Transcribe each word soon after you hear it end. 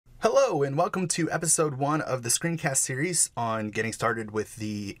Hello and welcome to episode 1 of the screencast series on getting started with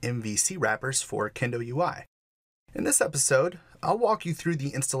the MVC wrappers for Kendo UI. In this episode, I'll walk you through the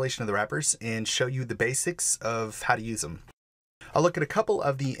installation of the wrappers and show you the basics of how to use them. I'll look at a couple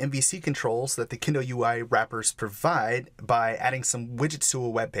of the MVC controls that the Kendo UI wrappers provide by adding some widgets to a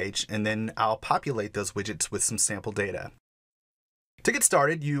web page, and then I'll populate those widgets with some sample data. To get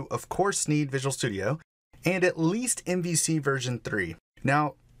started, you of course need Visual Studio and at least MVC version 3.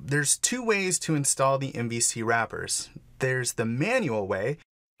 Now, there's two ways to install the MVC wrappers. There's the manual way,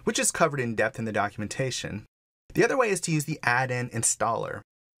 which is covered in depth in the documentation. The other way is to use the add-in installer.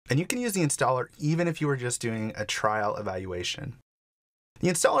 And you can use the installer even if you were just doing a trial evaluation. The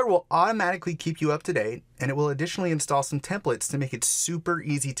installer will automatically keep you up to date, and it will additionally install some templates to make it super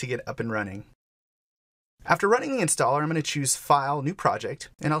easy to get up and running. After running the installer, I'm going to choose File, New Project,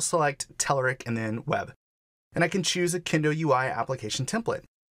 and I'll select Telerik and then Web. And I can choose a Kendo UI application template.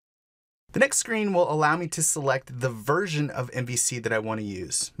 The next screen will allow me to select the version of MVC that I want to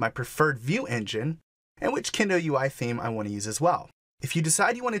use, my preferred view engine, and which Kendo UI theme I want to use as well. If you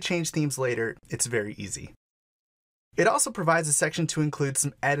decide you want to change themes later, it's very easy. It also provides a section to include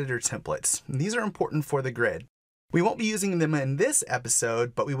some editor templates. These are important for the grid. We won't be using them in this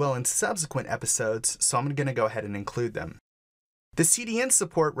episode, but we will in subsequent episodes, so I'm going to go ahead and include them. The CDN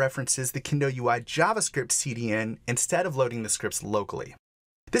support references the Kendo UI JavaScript CDN instead of loading the scripts locally.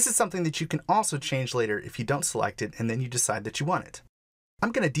 This is something that you can also change later if you don't select it and then you decide that you want it.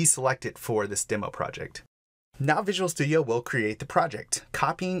 I'm going to deselect it for this demo project. Now Visual Studio will create the project,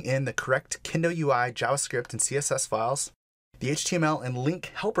 copying in the correct Kendo UI JavaScript and CSS files, the HTML and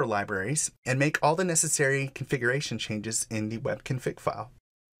link helper libraries, and make all the necessary configuration changes in the web config file.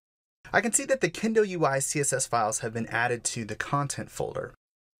 I can see that the Kendo UI CSS files have been added to the content folder.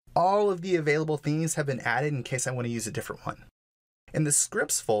 All of the available themes have been added in case I want to use a different one. In the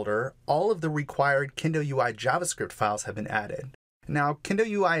scripts folder, all of the required Kendo UI JavaScript files have been added. Now, Kendo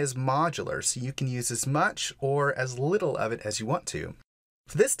UI is modular, so you can use as much or as little of it as you want to.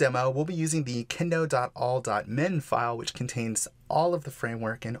 For this demo, we'll be using the kendo.all.min file, which contains all of the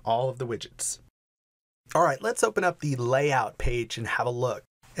framework and all of the widgets. All right, let's open up the layout page and have a look.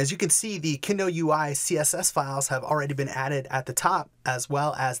 As you can see, the Kendo UI CSS files have already been added at the top, as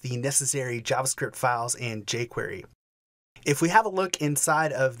well as the necessary JavaScript files and jQuery. If we have a look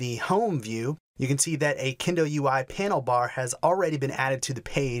inside of the home view, you can see that a Kendo UI panel bar has already been added to the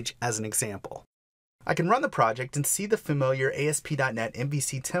page as an example. I can run the project and see the familiar ASP.NET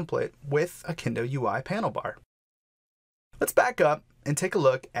MVC template with a Kendo UI panel bar. Let's back up and take a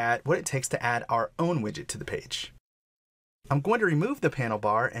look at what it takes to add our own widget to the page. I'm going to remove the panel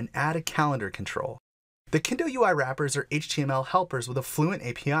bar and add a calendar control. The Kendo UI wrappers are HTML helpers with a Fluent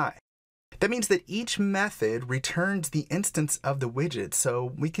API. That means that each method returns the instance of the widget,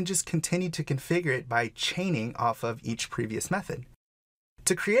 so we can just continue to configure it by chaining off of each previous method.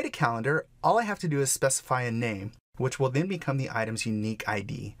 To create a calendar, all I have to do is specify a name, which will then become the item's unique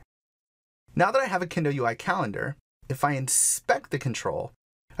ID. Now that I have a Kendo UI calendar, if I inspect the control,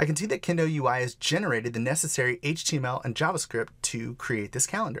 I can see that Kendo UI has generated the necessary HTML and JavaScript to create this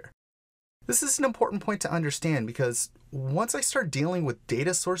calendar. This is an important point to understand because once I start dealing with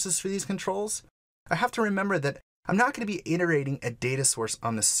data sources for these controls, I have to remember that I'm not going to be iterating a data source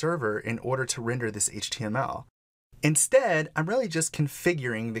on the server in order to render this HTML. Instead, I'm really just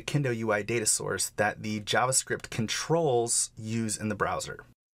configuring the Kendo UI data source that the JavaScript controls use in the browser.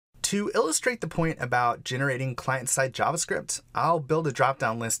 To illustrate the point about generating client-side JavaScript, I'll build a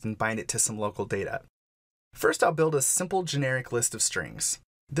drop-down list and bind it to some local data. First, I'll build a simple generic list of strings.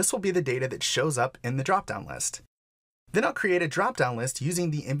 This will be the data that shows up in the drop-down list. Then I'll create a drop-down list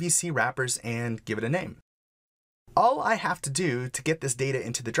using the MVC wrappers and give it a name. All I have to do to get this data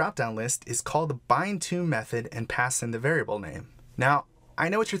into the drop-down list is call the bindTo method and pass in the variable name. Now, I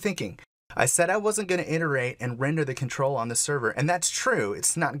know what you're thinking. I said I wasn't going to iterate and render the control on the server, and that's true.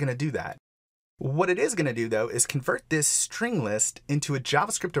 It's not going to do that. What it is going to do, though, is convert this string list into a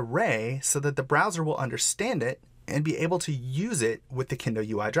JavaScript array so that the browser will understand it and be able to use it with the Kendo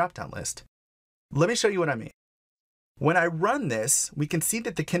UI dropdown list. Let me show you what I mean. When I run this, we can see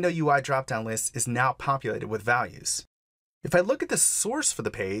that the Kendo UI dropdown list is now populated with values. If I look at the source for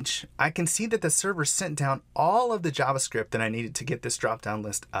the page, I can see that the server sent down all of the JavaScript that I needed to get this dropdown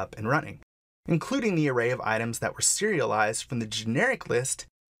list up and running, including the array of items that were serialized from the generic list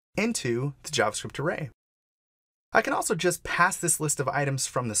into the JavaScript array. I can also just pass this list of items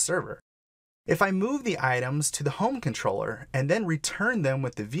from the server. If I move the items to the home controller and then return them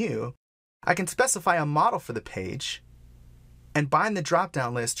with the view, I can specify a model for the page and bind the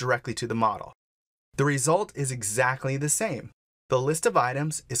drop-down list directly to the model. The result is exactly the same. The list of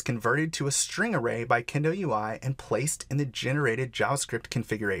items is converted to a string array by Kendo UI and placed in the generated JavaScript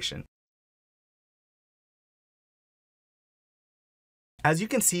configuration. As you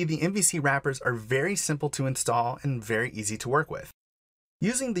can see, the MVC wrappers are very simple to install and very easy to work with.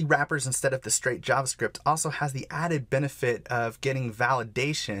 Using the wrappers instead of the straight JavaScript also has the added benefit of getting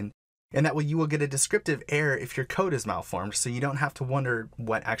validation, and that way you will get a descriptive error if your code is malformed, so you don't have to wonder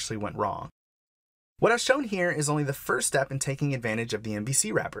what actually went wrong. What I've shown here is only the first step in taking advantage of the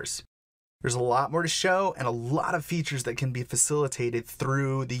MVC wrappers. There's a lot more to show and a lot of features that can be facilitated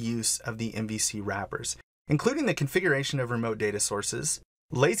through the use of the MVC wrappers, including the configuration of remote data sources,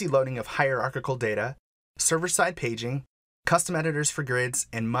 lazy loading of hierarchical data, server-side paging, custom editors for grids,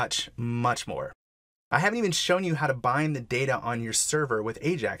 and much, much more. I haven't even shown you how to bind the data on your server with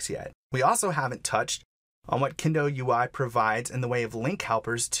Ajax yet. We also haven't touched on what Kendo UI provides in the way of link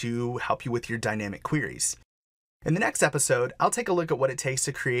helpers to help you with your dynamic queries. In the next episode, I'll take a look at what it takes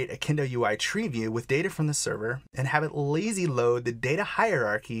to create a Kendo UI TreeView with data from the server and have it lazy load the data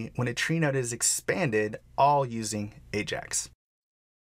hierarchy when a tree node is expanded, all using Ajax.